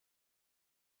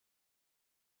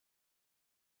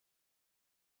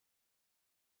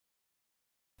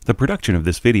The production of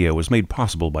this video was made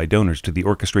possible by donors to the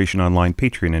Orchestration Online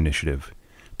Patreon initiative.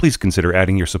 Please consider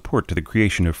adding your support to the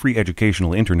creation of free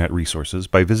educational internet resources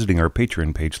by visiting our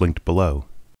Patreon page linked below.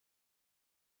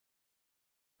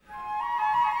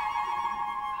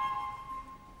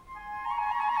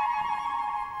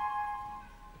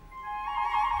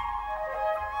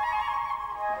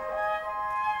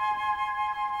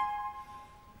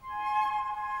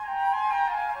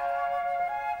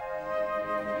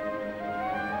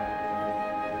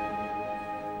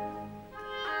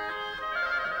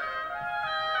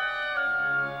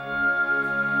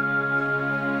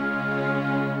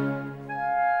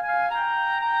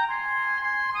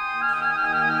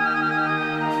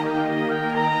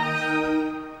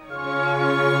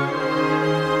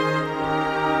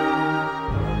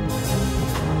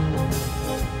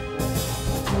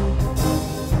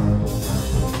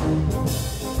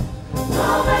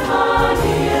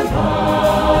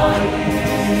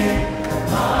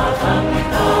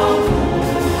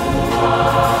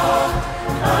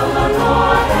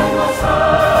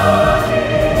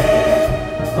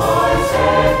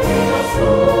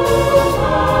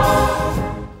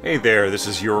 Hey there, this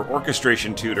is your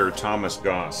orchestration tutor, Thomas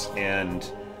Goss, and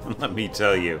let me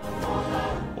tell you,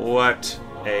 what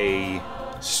a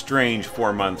strange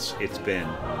 4 months it's been.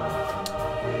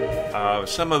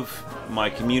 Some of my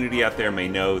community out there may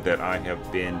know that I have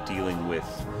been dealing with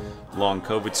long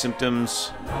COVID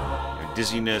symptoms,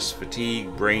 dizziness,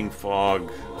 fatigue, brain fog,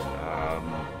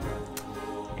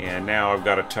 and now I've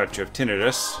got a touch of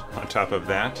tinnitus on top of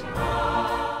that.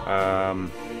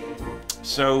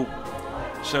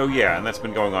 So yeah, and that's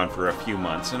been going on for a few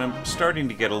months, and I'm starting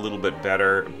to get a little bit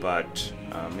better, but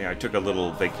yeah, I took a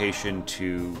little vacation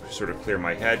to sort of clear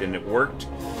my head, and it worked.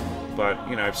 But,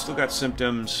 you know, I've still got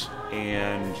symptoms,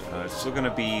 and it's still going to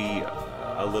be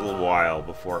a little while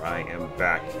before I am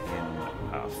back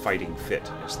in fighting fit,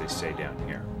 as they say down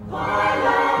here.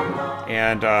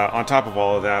 And on top of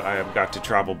all of that, I have got to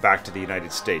travel back to the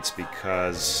United States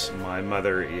because my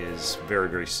mother is very,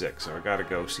 very sick, so I got to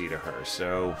go see to her.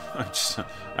 So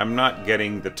I'm not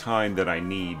getting the time that I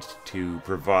need to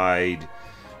provide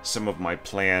some of my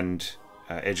planned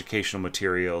educational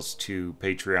materials to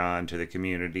Patreon, to the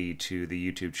community, to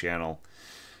the YouTube channel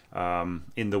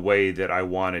in the way that I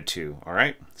wanted to. All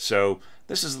right, so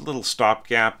this is a little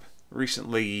stopgap.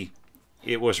 Recently,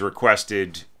 it was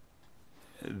requested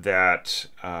that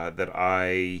that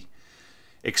I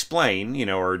explain, you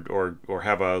know, or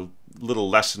have a little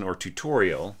lesson or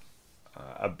tutorial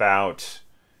about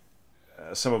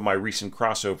some of my recent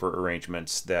crossover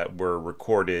arrangements that were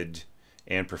recorded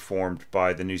and performed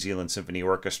by the New Zealand Symphony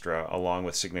Orchestra along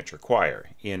with Signature Choir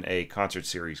in a concert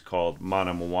series called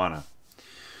Mana Moana.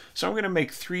 So I'm going to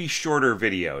make 3 shorter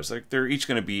videos. Like, they're each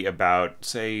going to be about,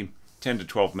 say, 10 to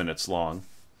 12 minutes long.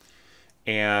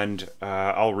 And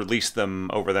I'll release them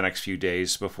over the next few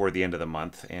days before the end of the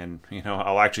month. And, you know,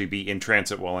 I'll actually be in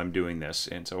transit while I'm doing this.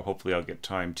 And so hopefully I'll get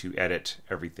time to edit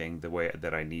everything the way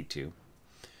that I need to.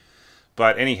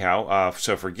 But anyhow,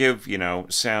 so forgive, you know,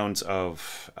 sounds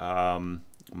of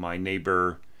my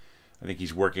neighbor. I think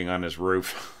he's working on his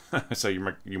roof. So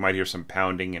you might hear some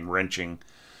pounding and wrenching.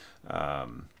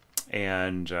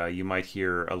 And you might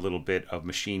hear a little bit of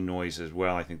machine noise as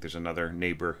well. I think there's another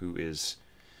neighbor who is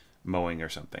mowing or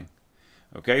something.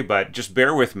 Okay, but just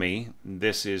bear with me.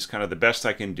 This is kind of the best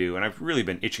I can do, and I've really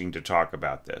been itching to talk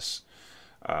about this.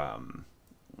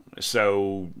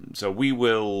 So we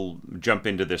will jump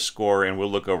into this score, and we'll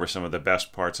look over some of the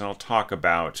best parts, and I'll talk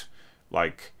about,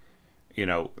 like, you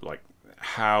know, like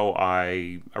how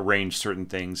I arrange certain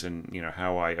things, and, you know,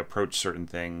 how I approach certain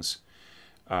things,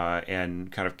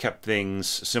 and kind of kept things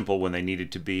simple when they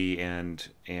needed to be, and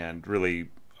really,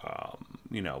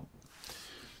 you know,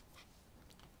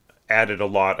 added a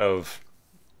lot of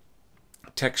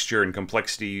texture and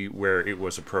complexity where it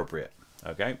was appropriate.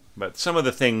 Okay, but some of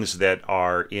the things that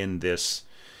are in this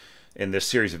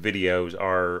series of videos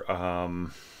are,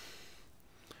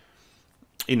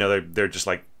 you know, they're just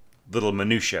like little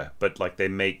minutia, but like they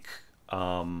make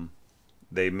a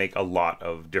lot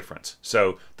of difference.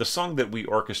 So the song that we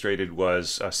orchestrated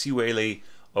was Siwele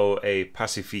o e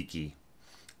Pasifiki,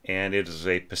 and it is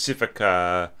a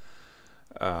Pacifica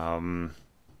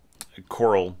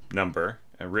choral number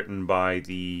written by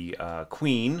the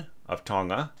Queen of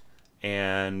Tonga,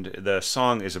 and the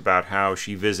song is about how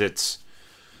she visits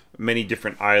many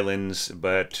different islands,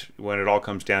 but when it all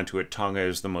comes down to it, Tonga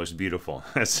is the most beautiful.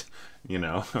 You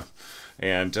know,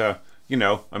 and you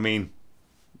know, I mean,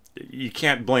 you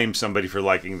can't blame somebody for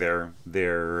liking their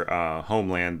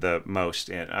homeland the most.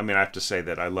 And I mean, I have to say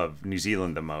that I love New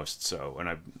Zealand the most. So, and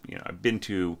I've been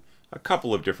to a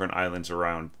couple of different islands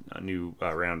around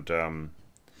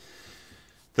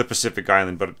the Pacific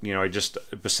Island, but I just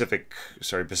Pacific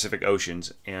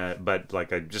Oceans, and but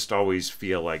like I just always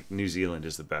feel like New Zealand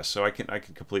is the best, so I can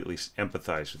completely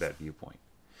empathize with that viewpoint.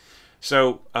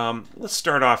 So let's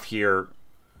start off here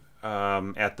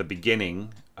at the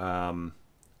beginning.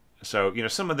 So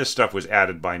some of this stuff was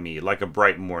added by me, like A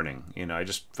Bright Morning. I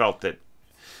just felt that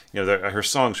her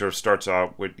song sort of starts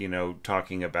off with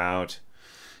talking about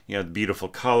the beautiful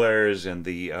colors and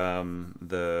the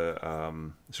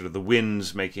sort of the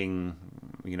winds making,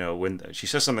 when she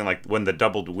says something like, when the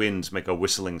doubled winds make a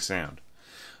whistling sound.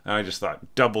 And I just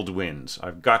thought, doubled winds,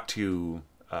 I've got to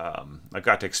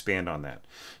expand on that.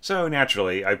 So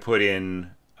naturally I put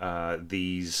in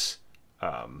these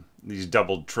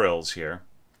doubled trills here.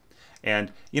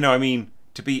 And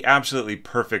to be absolutely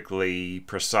perfectly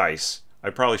precise, I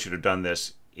probably should have done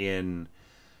this in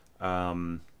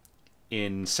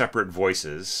separate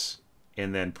voices,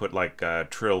 and then put like a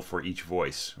trill for each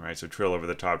voice, right? So trill over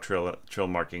the top, trill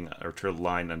marking, or trill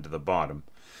line under the bottom.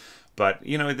 But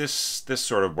this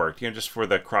sort of worked, just for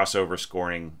the crossover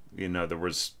scoring.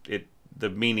 The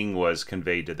meaning was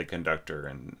conveyed to the conductor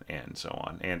and so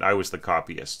on. And I was the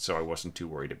copyist, so I wasn't too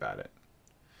worried about it.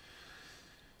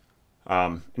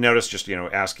 Notice just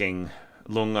asking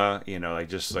lunga, I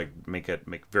just like make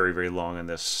very, very long in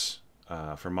this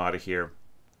fermata here.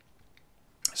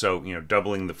 So,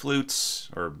 doubling the flutes,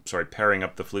 or sorry, pairing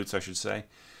up the flutes, I should say.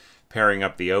 Pairing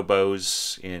up the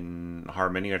oboes in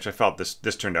harmony, which I felt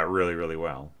this turned out really, really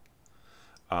well.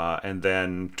 And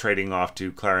then trading off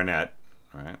to clarinet,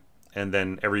 right? And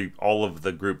then all of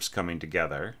the groups coming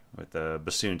together, with the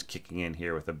bassoons kicking in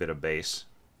here with a bit of bass.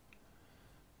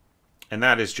 And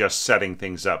that is just setting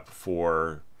things up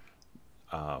for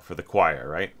the choir,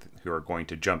 right? Who are going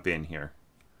to jump in here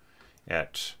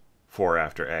at 4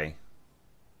 after A.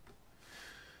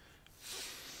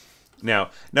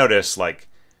 Now, notice, like,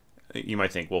 you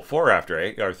might think, well, 4 after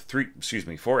A, or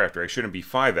 4 after A shouldn't be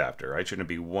 5 after, right? Shouldn't it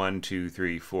be 1, 2,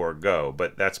 3, 4, go?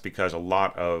 But that's because a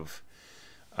lot of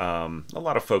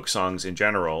folk songs in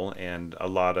general, and a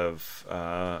lot of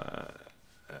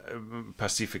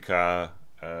Pacifica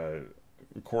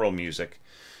choral music,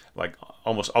 like,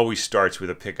 almost always starts with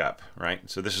a pickup, right?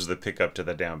 So this is the pickup to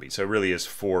the downbeat. So it really is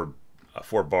 4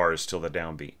 bars till the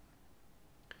downbeat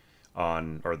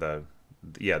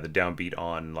the downbeat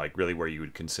on, like, really where you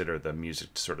would consider the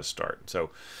music to sort of start. So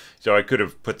I could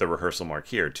have put the rehearsal mark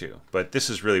here too, but this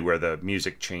is really where the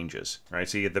music changes, right?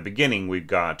 See, at the beginning we've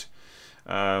got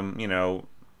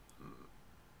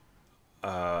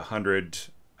 100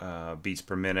 beats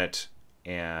per minute,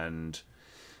 and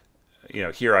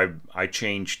here I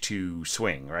changed to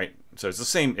swing, right? So it's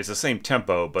the same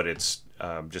tempo, but it's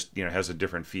just has a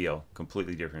different feel,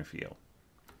 completely different feel.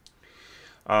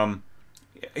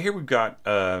 Here we've got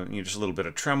just a little bit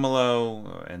of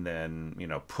tremolo, and then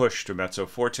push to mezzo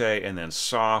forte, and then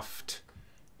soft,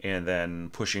 and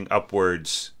then pushing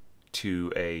upwards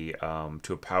to a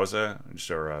pausa,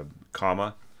 or a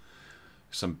comma.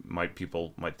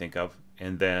 People might think of,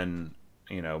 and then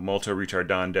molto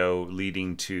ritardando,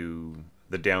 leading to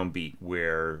the downbeat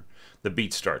where the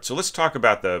beat starts. So let's talk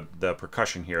about the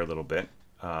percussion here a little bit.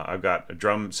 I've got a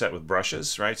drum set with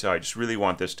brushes, right? So I just really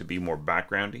want this to be more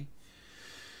backgroundy.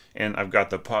 And I've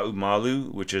got the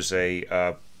Pa'umalu, which is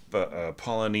a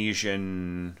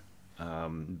Polynesian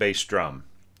bass drum.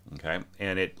 Okay,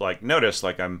 and it, like, notice,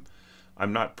 like, I'm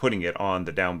not putting it on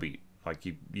the downbeat. Like,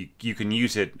 you can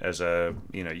use it as a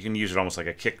you can use it almost like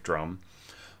a kick drum,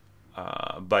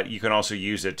 but you can also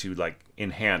use it to, like,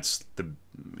 enhance the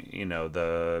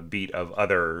the beat of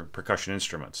other percussion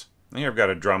instruments. And here I've got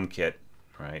a drum kit,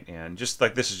 right, and just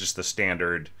like this is just the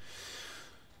standard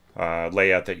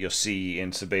layout that you'll see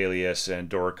in Sibelius and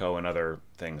Dorico and other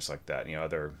things like that.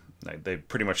 They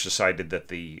pretty much decided that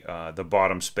the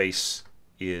bottom space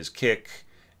is kick,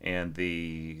 and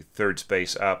the third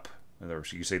space up, or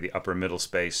you say the upper middle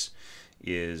space,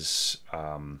 is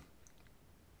a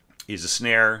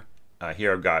snare.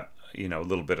 Here I've got a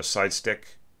little bit of side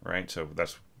stick, right? So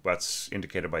that's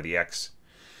indicated by the X.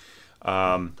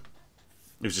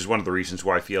 Which is one of the reasons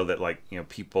why I feel that, like,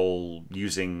 people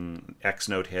using X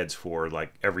note heads for,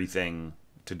 like, everything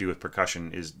to do with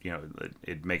percussion is,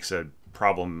 it makes a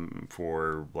problem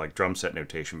for, like, drum set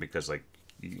notation, because, like,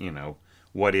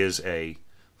 what's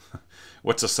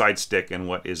a side stick, and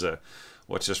what's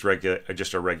just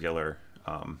a regular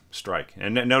strike.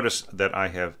 And notice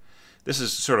that this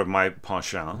is sort of my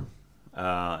penchant,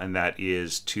 and that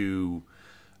is to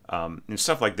and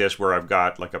stuff like this, where I've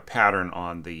got, like, a pattern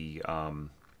on the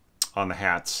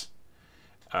hats,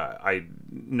 I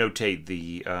notate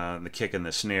the kick and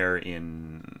the snare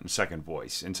in second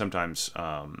voice, and sometimes,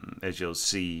 as you'll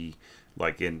see,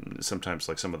 like sometimes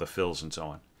like some of the fills and so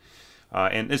on.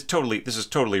 And this is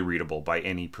totally readable by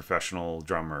any professional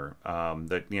drummer.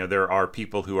 That there are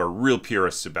people who are real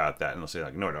purists about that, and they'll say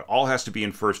like, no, it all has to be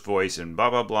in first voice and blah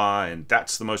blah blah, and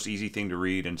that's the most easy thing to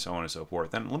read, and so on and so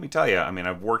forth. And let me tell you, I mean,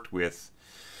 I've worked with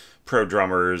pro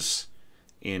drummers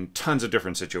in tons of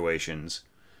different situations.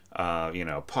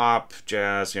 Pop,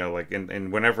 jazz, like,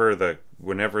 and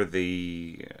whenever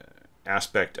the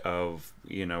aspect of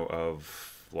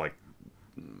like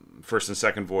first and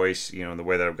second voice, in the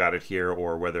way that I've got it here,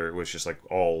 or whether it was just like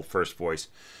all first voice,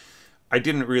 I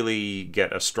didn't really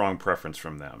get a strong preference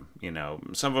from them.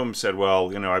 Some of them said,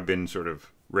 well, I've been sort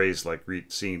of raised like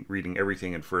reading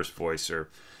everything in first voice, or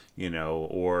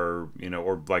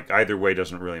like either way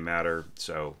doesn't really matter.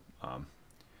 So, all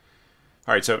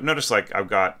right. So notice like I've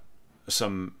got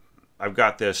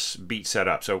this beat set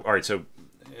up. So, all right.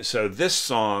 So this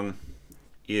song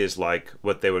is like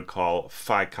what they would call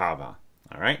fai kava.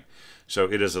 All right, so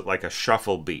it is like a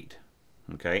shuffle beat,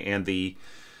 okay. And the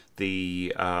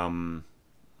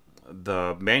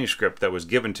manuscript that was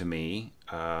given to me,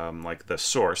 like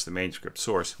the manuscript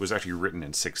source, was actually written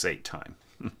in 6/8 time,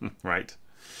 right?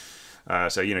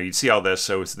 So you'd see all this.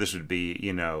 So this would be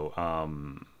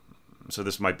so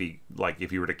this might be like,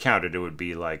 if you were to count it, it would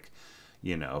be like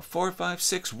 4 5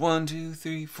 6 1 2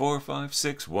 3 4 5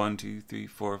 6 1 2 3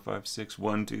 4 5 6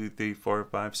 1 2 3 4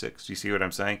 5 6. Do you see what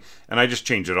I'm saying? And I just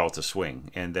changed it all to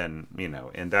swing, and then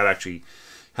and that actually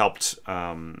helped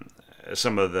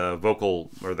some of the vocal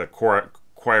or the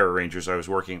choir arrangers I was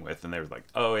working with, and they were like,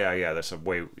 oh yeah, that's a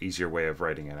way easier way of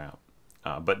writing it out.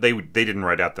 But they didn't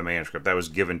write out the manuscript. That was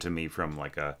given to me from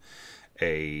like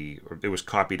it was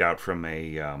copied out from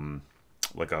a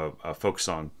folk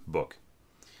song book.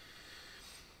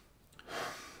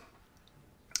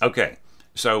 Okay,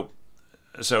 so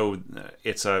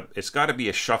it's got to be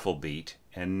a shuffle beat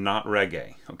and not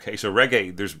reggae. Okay, so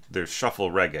reggae, there's shuffle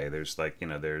reggae. There's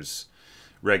there's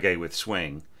reggae with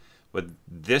swing, but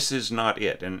this is not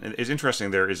it. And it's interesting.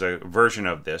 There is a version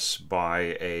of this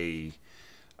by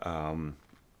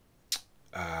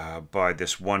by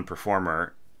this one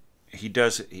performer.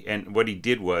 And what he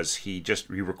did was he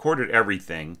recorded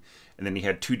everything, and then he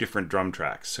had two different drum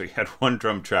tracks. So he had one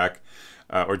drum track.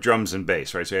 Or drums and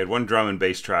bass, right? So you had one drum and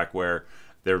bass track where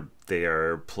they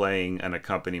are playing an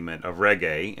accompaniment of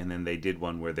reggae, and then they did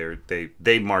one where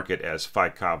they mark it as fai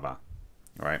kava,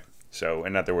 right? So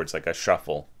in other words, like a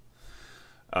shuffle.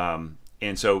 And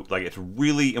so like it's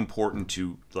really important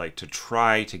to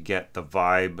try to get the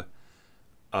vibe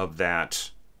of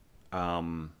that,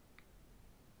 of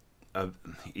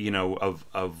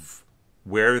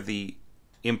where the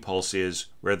impulse is,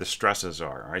 where the stresses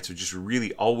are. All right, so just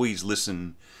really always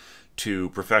listen to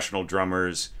professional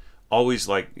drummers. Always,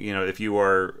 if you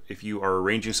are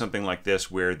arranging something like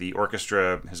this where the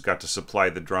orchestra has got to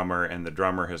supply the drummer and the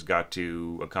drummer has got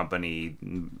to accompany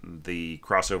the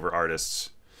crossover artists,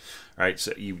 right?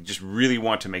 So you just really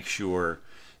want to make sure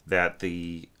that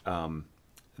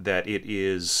that it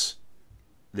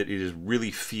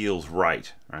really feels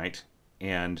right, right?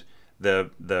 And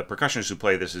the percussionist who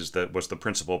played this was the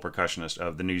principal percussionist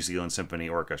of the New Zealand Symphony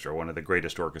Orchestra, one of the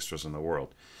greatest orchestras in the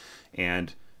world.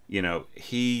 And,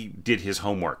 he did his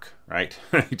homework, right?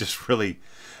 He just really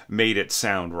made it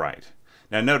sound right.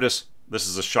 Now notice this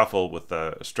is a shuffle with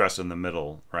the stress in the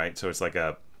middle, right? So it's like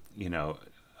a,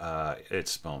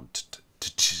 it's boom,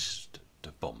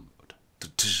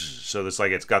 so it's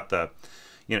like it's got the,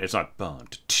 it's not boom,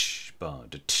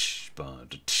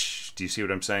 do you see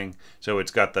what I'm saying? So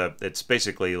it's got it's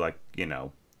basically like,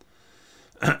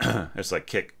 it's like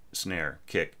kick, snare,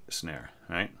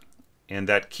 right? And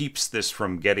that keeps this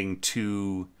from getting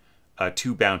too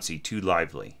bouncy, too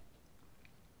lively.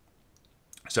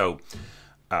 So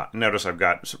notice I've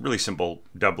got some really simple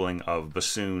doubling of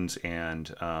bassoons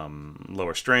and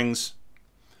lower strings,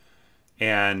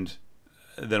 and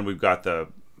then we've got the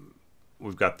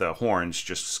horns,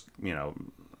 just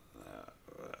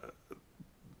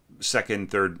second,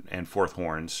 third, and fourth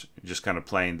horns, just kind of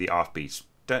playing the offbeats,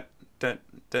 dun, dun,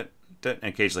 dun, dun,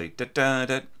 and occasionally dun, dun,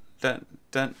 dun, dun,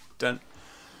 dun, dun.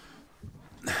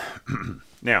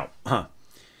 Now,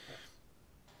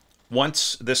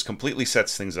 once this completely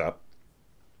sets things up,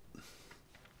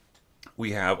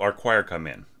 we have our choir come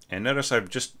in, and notice I've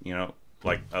just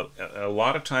like a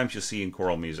lot of times you'll see in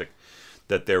choral music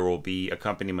that there will be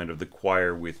accompaniment of the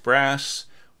choir with brass,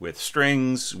 with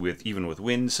strings, even with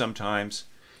wind sometimes.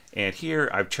 And here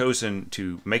I've chosen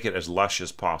to make it as lush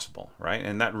as possible, right?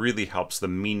 And that really helps the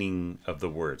meaning of the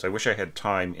words. I wish I had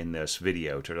time in this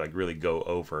video to like really go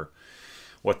over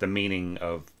what the meaning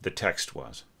of the text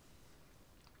was.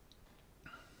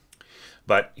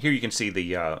 But here you can see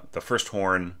the first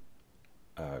horn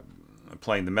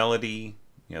playing the melody,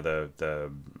 you know,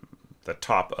 the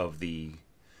top of the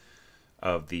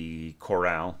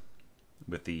chorale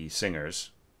with the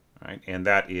singers, right? And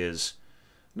that is,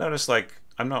 notice, like,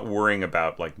 I'm not worrying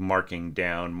about like marking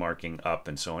down, marking up,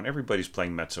 and so on. Everybody's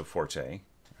playing mezzo forte,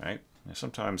 right?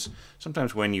 Sometimes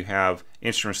when you have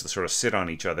instruments that sort of sit on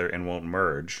each other and won't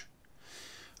merge,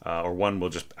 or one will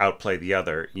just outplay the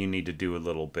other, you need to do a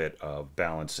little bit of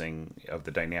balancing of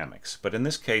the dynamics. But in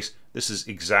this case, this is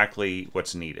exactly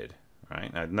what's needed,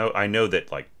 right? I know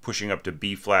that like pushing up to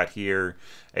B flat here,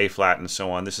 A flat, and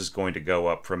so on, this is going to go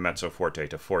up from mezzo forte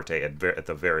to forte at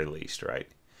the very least, right?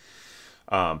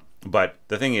 But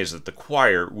the thing is that the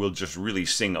choir will just really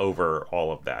sing over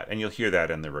all of that, and you'll hear that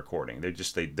in the recording.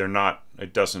 They're not.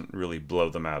 It doesn't really blow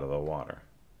them out of the water,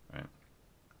 right?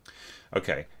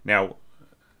 Okay, now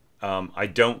I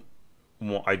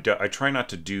try not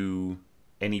to do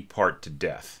any part to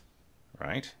death,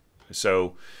 right?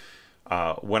 So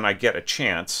when I get a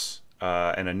chance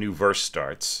and a new verse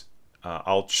starts, I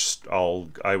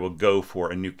will go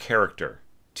for a new character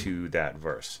to that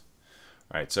verse.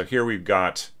 All right, so here we've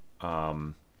got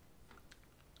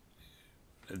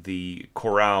the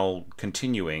chorale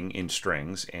continuing in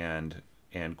strings and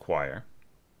choir,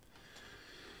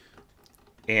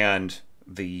 and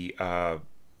the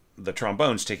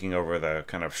trombones taking over the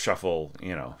kind of shuffle,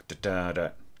 you know, da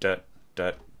da da da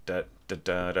da da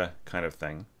da da kind of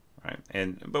thing, right?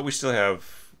 But we still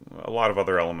have a lot of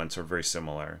other elements are very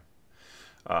similar.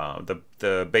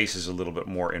 The bass is a little bit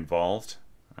more involved,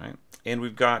 right? And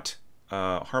we've got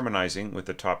harmonizing with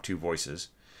the top two voices.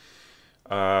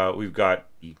 We've got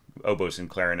oboes and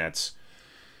clarinets,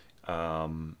 a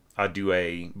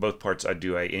duet, both parts a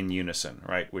duet in unison,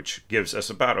 right? Which gives us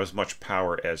about as much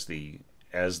power as the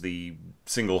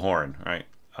single horn, right?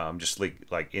 Just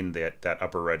like in that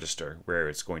upper register where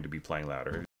it's going to be playing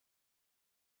louder.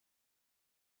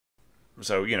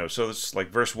 So so it's like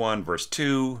verse 1, verse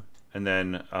 2, and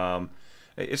then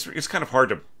it's kind of hard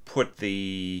to put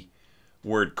the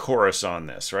word chorus on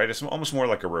this, right? It's almost more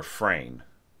like a refrain.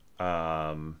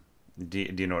 Do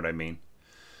you know what I mean?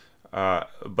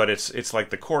 But it's like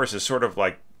the chorus is sort of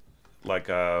like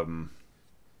a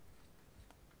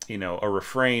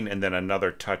refrain and then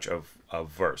another touch of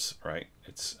verse, right?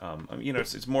 It's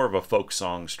it's more of a folk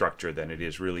song structure than it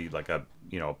is really like a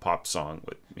pop song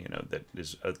with that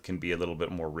is can be a little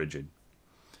bit more rigid,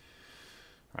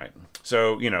 right?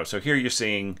 So so here you're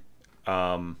seeing.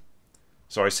 So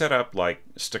I set up like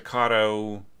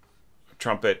staccato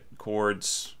trumpet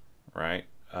chords, right?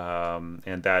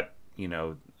 And that,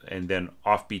 and then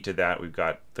offbeat to that, we've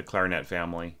got the clarinet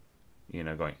family,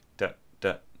 going da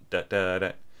da da da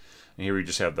da. And here we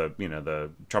just have the,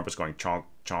 the trumpets going chonk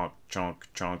chonk chonk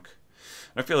chonk.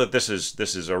 And I feel that this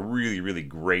is a really, really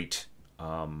great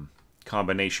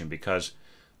combination because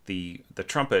the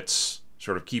trumpets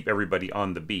sort of keep everybody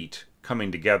on the beat,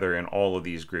 coming together in all of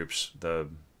these groups. The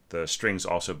strings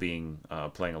also being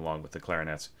playing along with the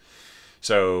clarinets.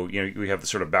 So we have the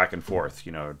sort of back and forth.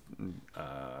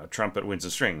 Trumpet wins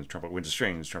the strings, trumpet wins the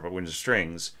strings, trumpet wins the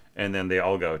strings, and then they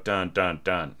all go dun dun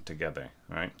dun together,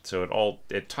 right? So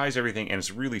it ties everything, and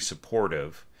it's really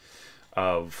supportive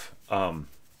of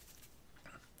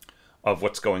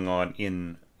what's going on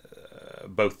in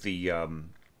both the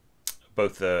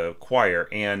choir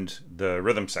and the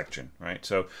rhythm section, right?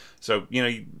 So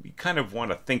you kind of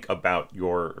want to think about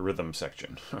your rhythm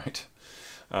section, right?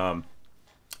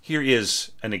 Here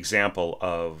is an example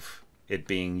of it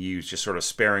being used just sort of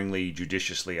sparingly,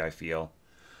 judiciously, I feel,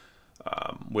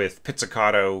 with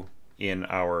pizzicato in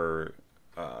our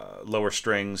lower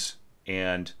strings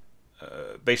and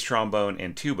bass trombone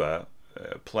and tuba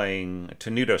playing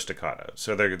tenuto staccato.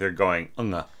 So they're going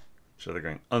unga. So they're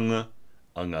going unga,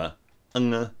 unga,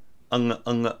 unga, unga,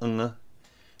 unga, unga.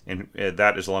 And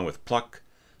that is along with pluck,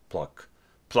 pluck,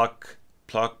 pluck,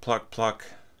 pluck, pluck, pluck.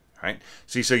 Right?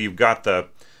 See, so you've got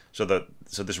so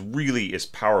this really is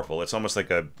powerful. It's almost like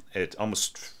it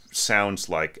almost sounds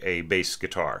like a bass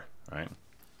guitar, right?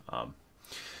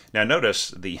 Now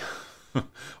notice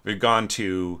we've gone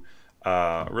to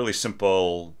a really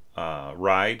simple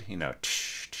ride, and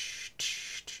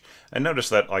notice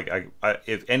that like I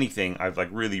if anything, I've like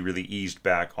really, really eased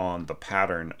back on the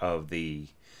pattern of the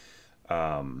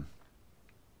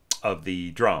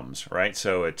drums, right?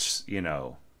 So it's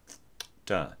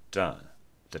dun dun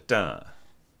da dun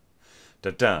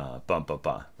da da bum ba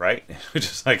ba, right?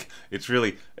 Just like it's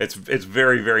really it's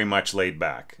very very much laid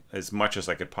back, as much as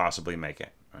I could possibly make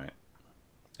it, right?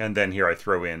 And then here I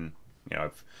throw in, you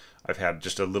know, I've had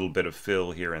just a little bit of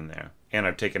fill here and there, and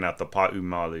I've taken out the pa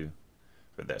umalu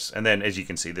for this. And then as you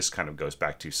can see, this kind of goes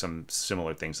back to some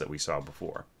similar things that we saw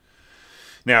before.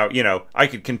 Now, you know, I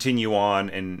could continue on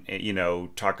and, you know,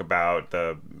 talk about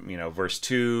the, you know, verse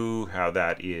 2, how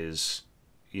that is,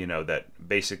 you know, that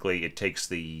basically it takes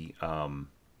the,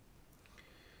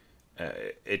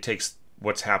 it takes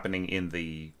what's happening in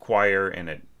the choir and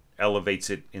it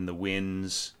elevates it in the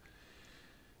winds,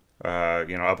 you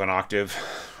know, up an octave,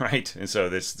 right? And so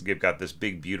this, we've got this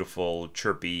big, beautiful,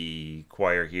 chirpy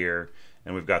choir here,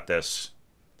 and we've got this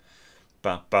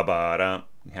ba ba ba da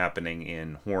happening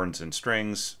in horns and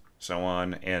strings, so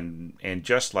on, and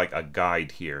just like a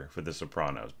guide here for the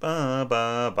sopranos, ba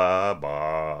ba ba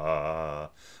ba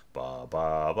ba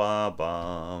ba ba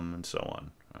bum, and so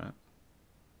on.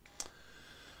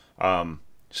 Right?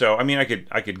 So I mean,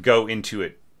 I could go into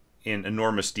it in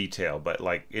enormous detail, but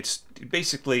like it's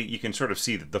basically you can sort of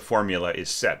see that the formula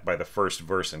is set by the first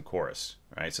verse and chorus,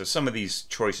 right? So some of these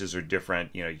choices are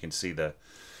different. You know, you can see the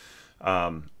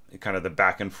kind of the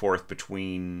back and forth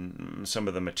between some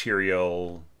of the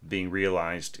material being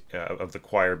realized of the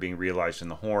choir being realized in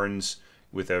the horns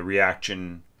with a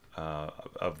reaction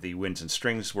of the winds and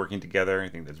strings working together. I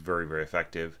think that's very, very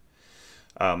effective.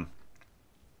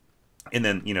 And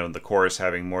then, you know, the chorus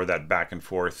having more of that back and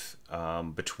forth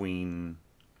between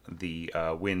the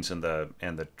winds and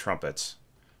the trumpets,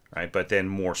 right? But then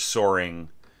more soaring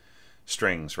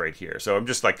strings right here. So I'm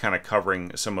just like kind of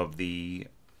covering some of the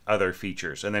other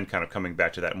features and then kind of coming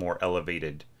back to that more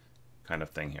elevated kind of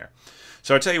thing here.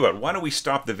 So I tell you what, why don't we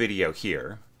stop the video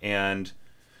here, and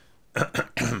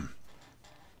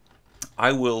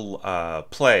I will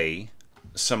play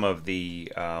some of this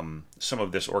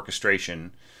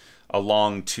orchestration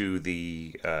along to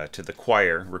the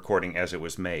choir recording as it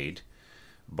was made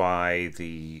by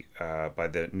the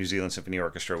New Zealand Symphony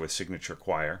Orchestra with signature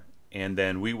choir, and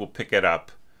then we will pick it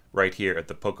up right here at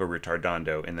the Poco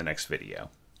Ritardando in the next video.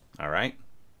 All right,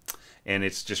 and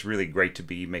it's just really great to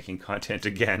be making content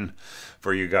again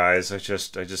for you guys. I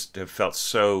just have felt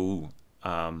so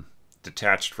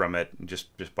detached from it,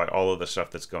 just by all of the stuff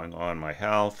that's going on, my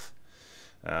health,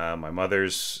 my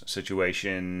mother's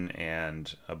situation,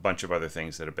 and a bunch of other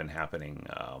things that have been happening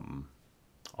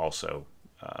also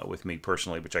with me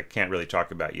personally, which I can't really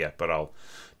talk about yet, but I'll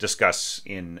discuss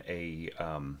in a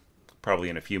probably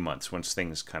in a few months once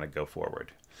things kind of go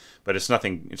forward. But it's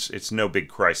nothing. It's no big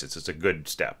crisis. It's a good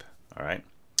step. All right.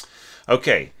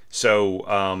 Okay.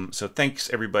 So so thanks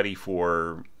everybody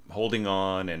for holding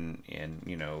on, and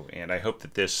you know, and I hope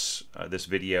that this this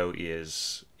video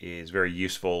is very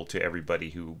useful to everybody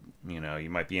who, you know,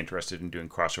 you might be interested in doing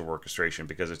crossover orchestration,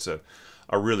 because it's a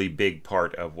really big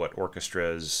part of what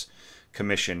orchestras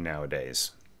commission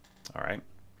nowadays. All right.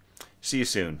 See you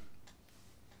soon.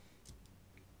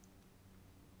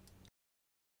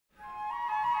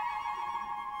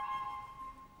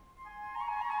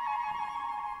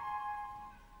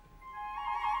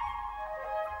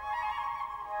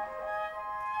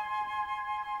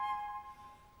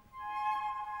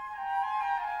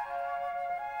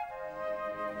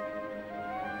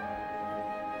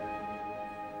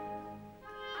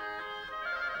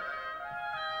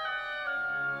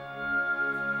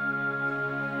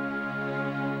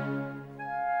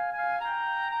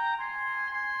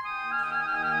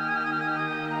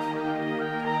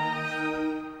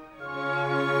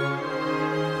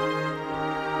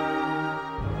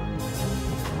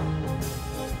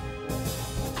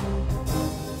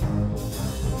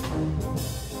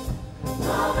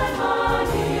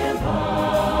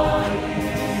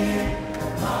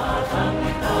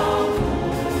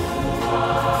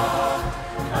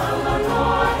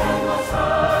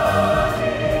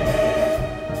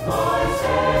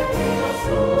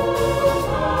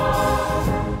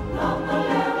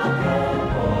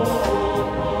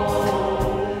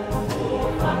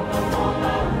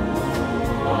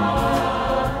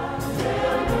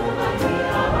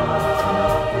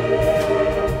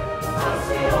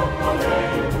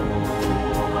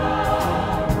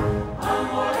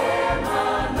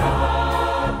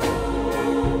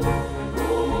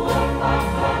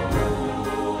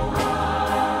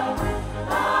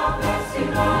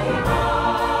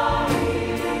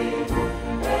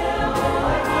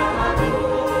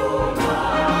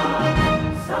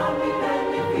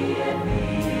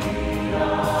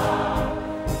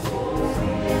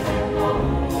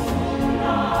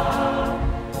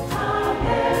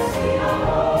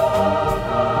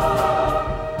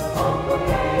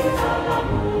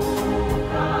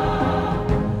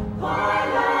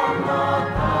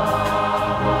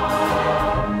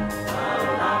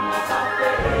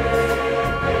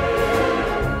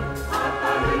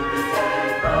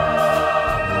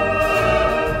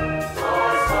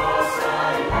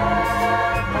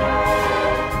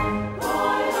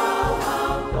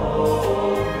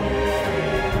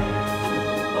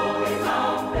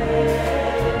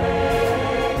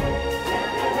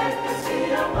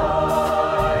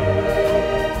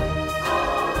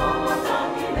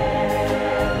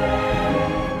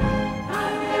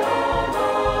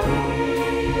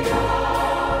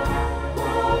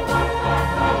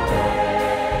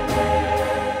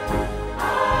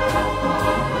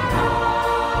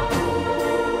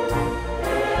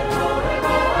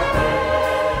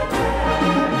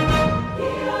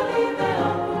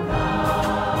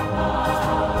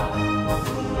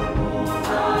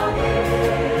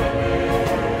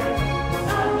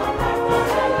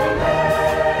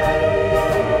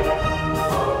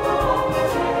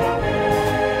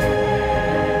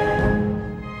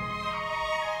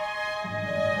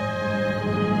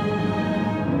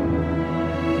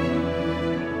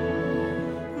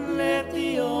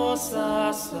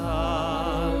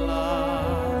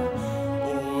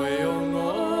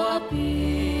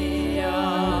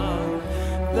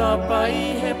 pai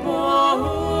he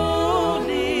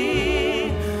pohuli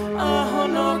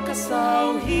ahono ka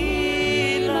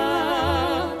sauhila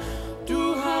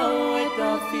tuhau e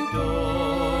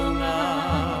tawhitonga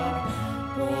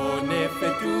pone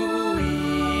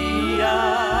fetuia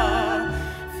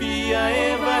fia e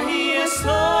wahi e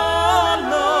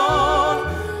solo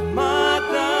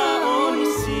mata oni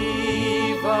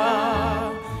siva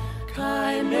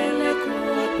kai mele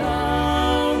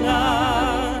kotaunga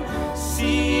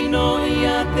sino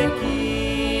ia te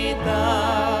kita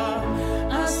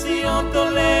asi o to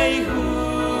lei